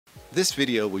This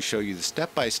video will show you the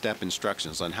step-by-step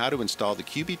instructions on how to install the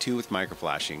QB2 with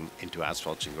microflashing into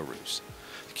asphalt shingle roofs.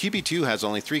 The QB2 has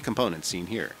only 3 components seen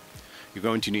here. You're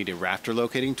going to need a rafter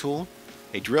locating tool,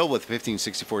 a drill with a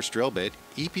 15/64 drill bit,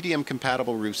 EPDM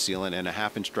compatible roof sealant, and a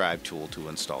 1/2-inch drive tool to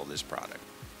install this product.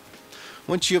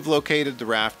 Once you have located the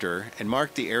rafter and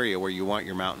marked the area where you want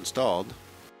your mount installed,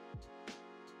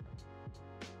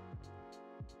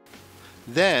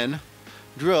 then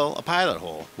drill a pilot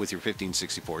hole with your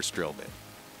 15/64 drill bit.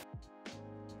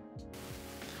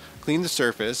 Clean the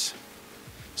surface.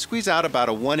 Squeeze out about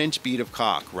a 1-inch bead of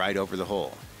caulk right over the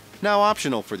hole. Now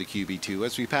optional for the QB2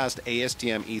 as we passed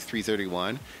ASTM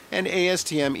E331 and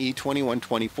ASTM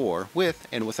E2124 with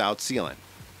and without sealant.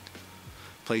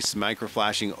 Place the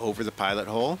microflashing over the pilot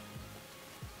hole.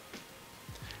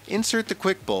 Insert the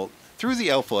QuickBOLT through the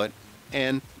L-foot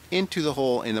and into the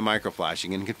hole in the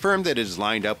microflashing and confirm that it is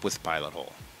lined up with the pilot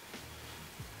hole.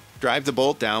 Drive the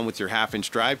bolt down with your 1/2-inch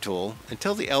drive tool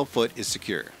until the L-foot is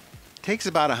secure. It takes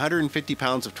about 150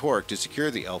 pounds of torque to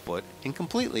secure the L-foot and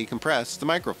completely compress the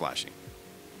microflashing.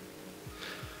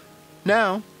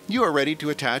 Now you are ready to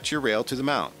attach your rail to the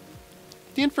mount.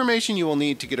 The information you will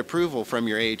need to get approval from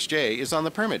your AHJ is on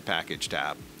the Permit Package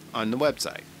tab on the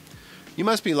website. You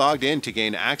must be logged in to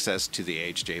gain access to the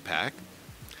AHJ pack.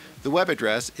 The web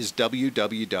address is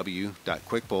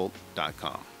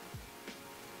www.quickbolt.com.